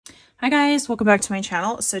Hi guys, welcome back to my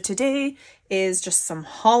channel. So today is just some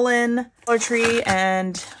Holland Dollar Tree,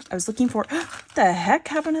 and I was looking for, what the heck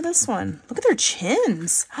happened to this one? Look at their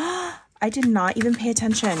chins. I did not even pay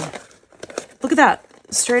attention. Look at that.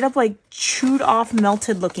 Straight up like chewed off,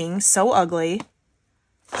 melted looking. So ugly.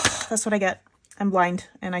 That's what I get. I'm blind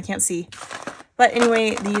and I can't see. But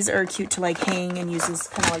anyway, these are cute to like hang and use as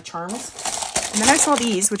kind of like charms. And then I saw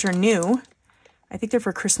these, which are new. I think they're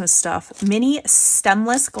for Christmas stuff. Mini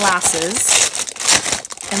stemless glasses.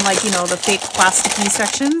 And like, you know, the fake plasticky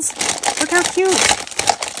sections. Look how cute.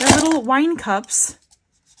 They're little wine cups.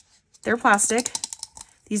 They're plastic.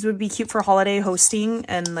 These would be cute for holiday hosting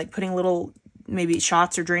and like putting little maybe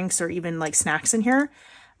shots or drinks or even like snacks in here.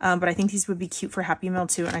 But I think these would be cute for Happy Meal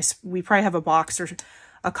too. And we probably have a box or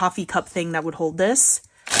a coffee cup thing that would hold this.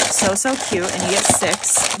 So cute. And you get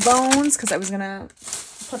 6 bones because I was going to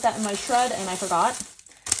put that in my shred and I forgot.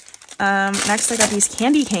 Next I got these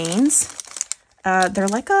candy canes. They're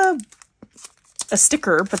like a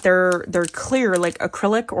sticker, but they're clear, like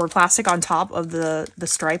acrylic or plastic on top of the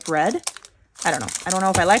stripe red. I don't know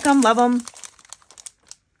if I like them, love them.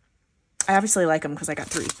 I obviously like them because I got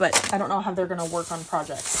 3, but I don't know how they're gonna work on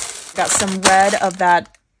projects. Got some red of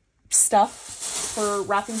that stuff for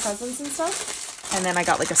wrapping presents and stuff. And then I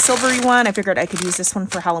got like a silvery one. I figured I could use this one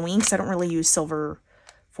for Halloween because I don't really use silver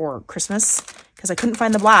for Christmas because I couldn't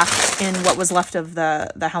find the black in what was left of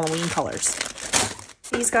the Halloween colors.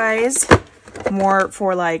 These guys, more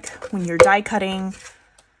for like when you're die cutting,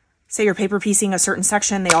 say you're paper piecing a certain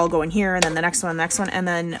section, they all go in here, and then the next one, and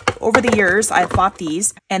then over the years I've bought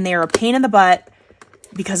these and they're a pain in the butt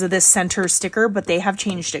because of this center sticker, but they have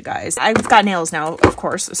changed it, guys. I've got nails now, of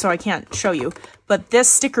course, so I can't show you, but this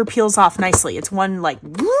sticker peels off nicely. It's one like,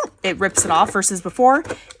 it rips it off versus before,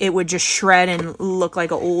 it would just shred and look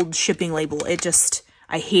like an old shipping label. It just,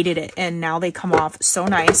 I hated it. And now they come off so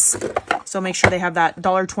nice. So make sure they have that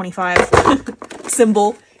 $1.25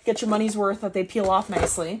 symbol. Get your money's worth that they peel off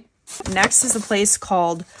nicely. Next is a place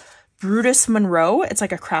called Brutus Monroe. It's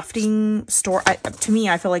like a crafting store. To me,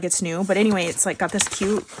 I feel like it's new. But anyway, it's like got this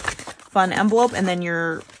cute, fun envelope. And then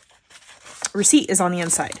your receipt is on the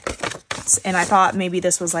inside. And I thought maybe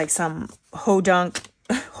this was like some hodunk,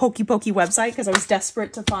 hokey pokey website because I was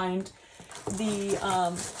desperate to find the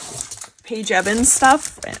Paige Evans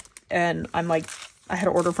stuff. And I'm like, I had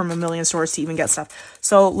to order from a million stores to even get stuff.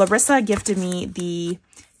 So Larissa gifted me the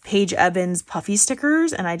Paige Evans puffy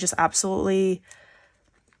stickers. And I just absolutely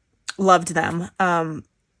loved them. I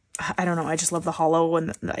don't know, I just love the hollow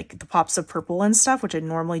and like the pops of purple and stuff, which I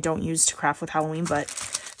normally don't use to craft with Halloween, but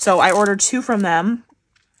so I ordered 2 from them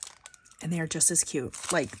and they're just as cute.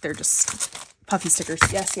 Like they're just puffy stickers.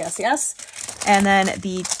 Yes. And then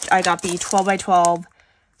I got the 12 by 12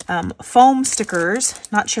 foam stickers,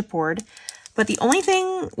 not chipboard. But the only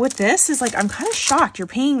thing with this is like I'm kind of shocked. You're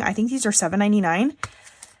paying, I think these are $7.99.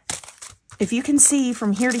 If you can see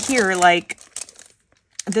from here to here, like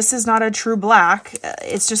this is not a true black.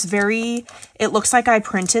 It's just very, it looks like I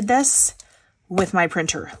printed this with my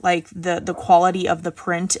printer. Like the quality of the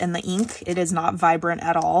print and the ink, it is not vibrant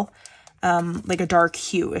at all. Like a dark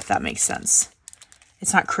hue, if that makes sense.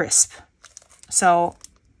 It's not crisp. So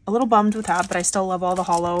a little bummed with that, but I still love all the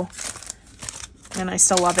hollow and I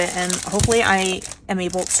still love it. And hopefully I am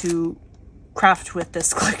able to craft with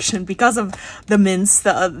this collection because of the mints,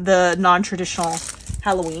 the non-traditional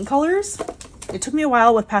Halloween colors. It took me a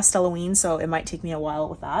while with Pastelloween, so it might take me a while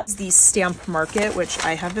with that. It's the Stamp Market, which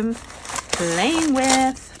I have been playing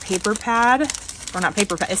with. Paper pad, or not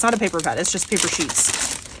paper pad. It's not a paper pad. It's just paper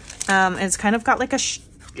sheets. And it's kind of got like a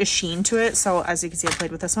sheen to it. So as you can see, I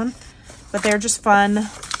played with this one. But they're just fun.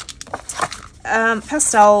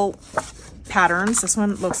 Pastel patterns. This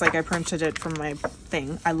one looks like I printed it from my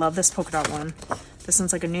thing. I love this polka dot one. This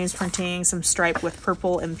one's like a news printing, some stripe with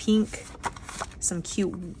purple and pink. Some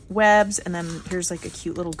cute webs, and then here's like a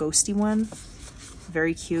cute little ghosty one.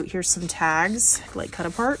 Very cute. Here's some tags, like cut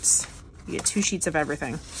aparts. You get 2 sheets of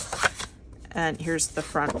everything. And here's the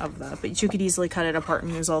front of but you could easily cut it apart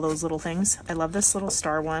and use all those little things. I love this little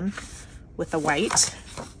star one with the white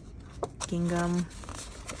gingham,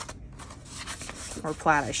 or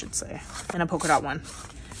plaid, I should say, and a polka dot one.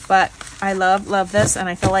 But I love this, and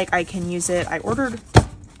I feel like I can use it. I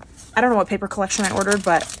don't know what paper collection I ordered,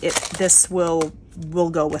 but this will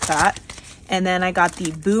go with that. And then I got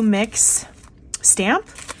the Boo Mix stamp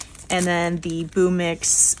and then the Boo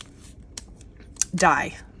Mix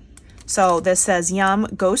die. So this says yum,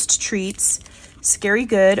 ghost treats, scary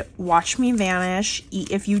good, watch me vanish,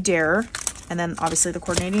 eat if you dare. And then obviously the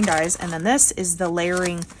coordinating dies. And then this is the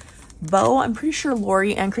layering bow. I'm pretty sure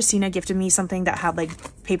Lori and Christina gifted me something that had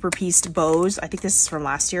like paper pieced bows. I think this is from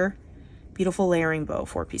last year. Beautiful layering bow,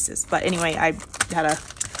 4 pieces. But anyway, I had to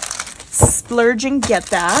splurge and get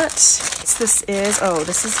that. This is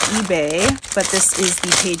eBay, but this is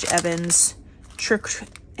the Paige Evans Trick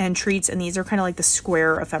and Treats, and these are kind of like the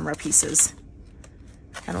square ephemera pieces.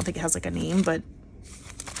 I don't think it has like a name, but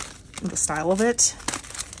the style of it.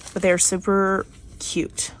 But they're super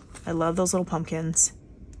cute. I love those little pumpkins.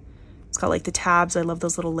 It's got like the tabs. I love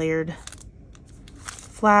those little layered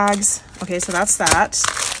flags. Okay, so that's that.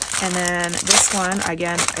 And then this one,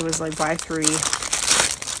 again, it was like buy 3.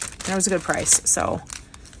 And it was a good price. So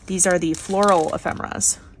these are the floral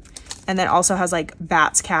ephemeras. And then also has like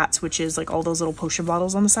bats, cats, which is like all those little potion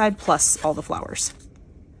bottles on the side, plus all the flowers.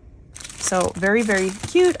 So very, very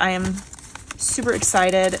cute. I am super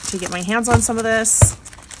excited to get my hands on some of this.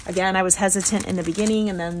 Again, I was hesitant in the beginning,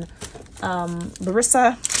 and then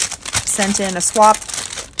Larissa sent in a swap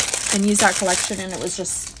and used that collection, and it was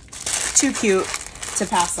just too cute to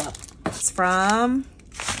pass up. It's from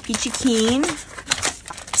Peachy Keen.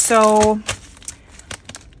 So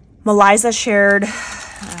Meliza shared,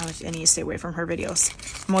 I need to stay away from her videos.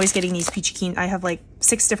 I'm always getting these Peachy Keen. I have like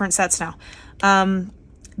 6 different sets now.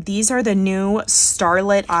 These are the new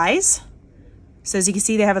Starlit Eyes. So as you can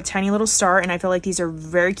see, they have a tiny little star, and I feel like these are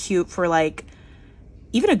very cute for like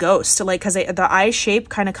even a ghost, like, because the eye shape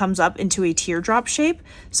kind of comes up into a teardrop shape.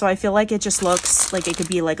 So I feel like it just looks like it could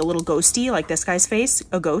be like a little ghosty, like this guy's face,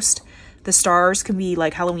 a ghost. The stars can be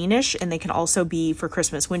like Halloweenish, and they can also be for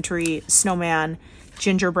Christmas, wintry, snowman,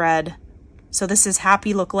 gingerbread. So this is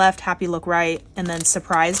happy look left, happy look right, and then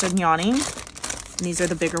surprised and yawning. And these are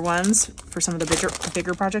the bigger ones for some of the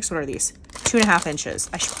bigger projects. What are these? 2.5 inches.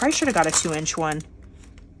 I probably should have got a 2-inch one,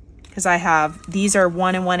 because I have, these are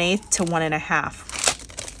 1 1/8 to 1 1/2.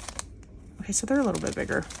 Okay, so they're a little bit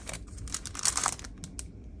bigger.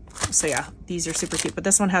 So yeah, these are super cute. But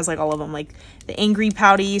this one has like all of them, like the angry,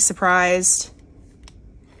 pouty, surprised,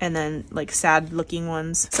 and then like sad looking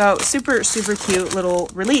ones. So super, super cute little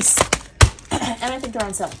release. And I think they're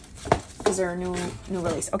on sale because they're a new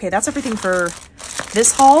release. Okay, that's everything for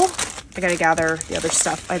this haul. I gotta gather the other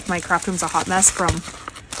stuff. My craft room's a hot mess from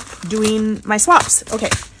doing my swaps. Okay,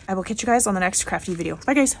 I will catch you guys on the next crafty video.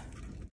 Bye guys.